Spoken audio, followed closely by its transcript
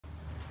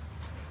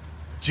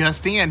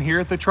Just in here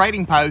at the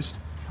Trading Post,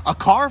 a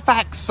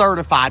Carfax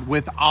certified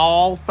with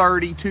all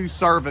 32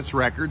 service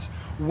records,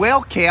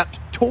 well kept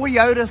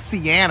Toyota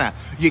Sienna.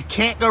 You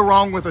can't go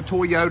wrong with a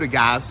Toyota,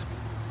 guys.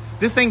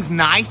 This thing's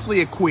nicely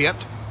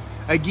equipped.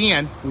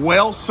 Again,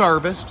 well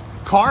serviced,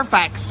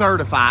 Carfax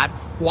certified,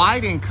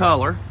 white in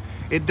color.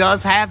 It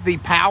does have the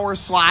power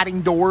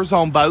sliding doors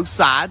on both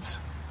sides.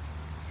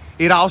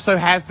 It also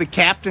has the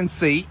captain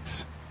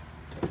seats.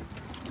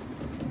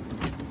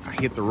 I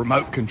hit the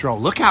remote control.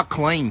 Look how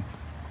clean.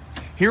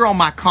 Here on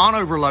my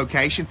Conover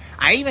location,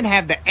 I even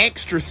have the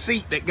extra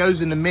seat that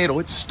goes in the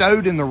middle. It's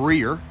stowed in the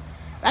rear.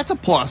 That's a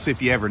plus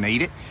if you ever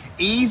need it.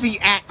 Easy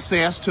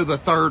access to the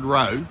third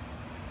row.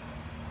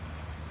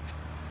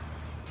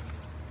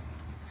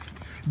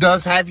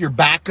 Does have your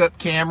backup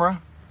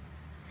camera.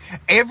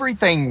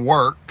 Everything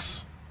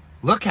works.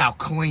 Look how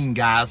clean,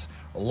 guys.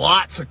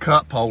 Lots of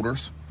cup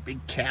holders.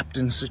 Big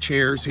captain's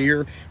chairs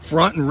here.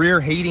 Front and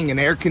rear heating and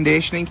air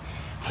conditioning.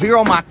 Here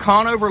on my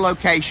Conover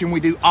location, we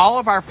do all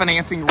of our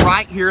financing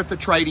right here at the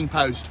Trading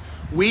Post.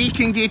 We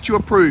can get you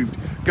approved.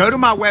 Go to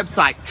my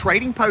website,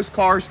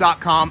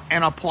 tradingpostcars.com,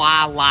 and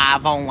apply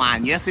live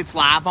online. Yes, it's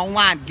live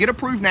online. Get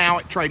approved now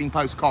at Trading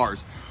Post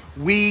Cars.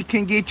 We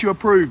can get you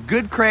approved.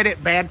 Good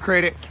credit, bad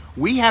credit.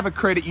 We have a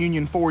credit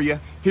union for you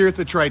here at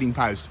the Trading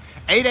Post.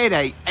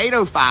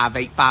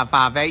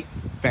 888-805-8558.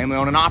 Family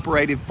owned and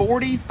operated,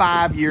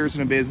 45 years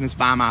in a business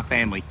by my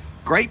family.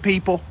 Great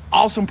people,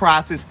 awesome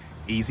prices,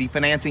 easy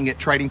financing at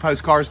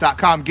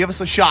tradingpostcars.com. Give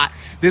us a shot.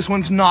 This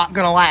one's not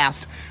going to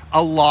last.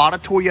 A lot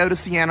of Toyota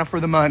Sienna for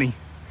the money.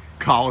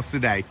 Call us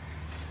today.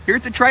 Here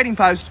at the Trading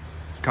Post,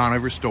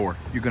 Conover store.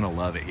 You're going to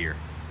love it here.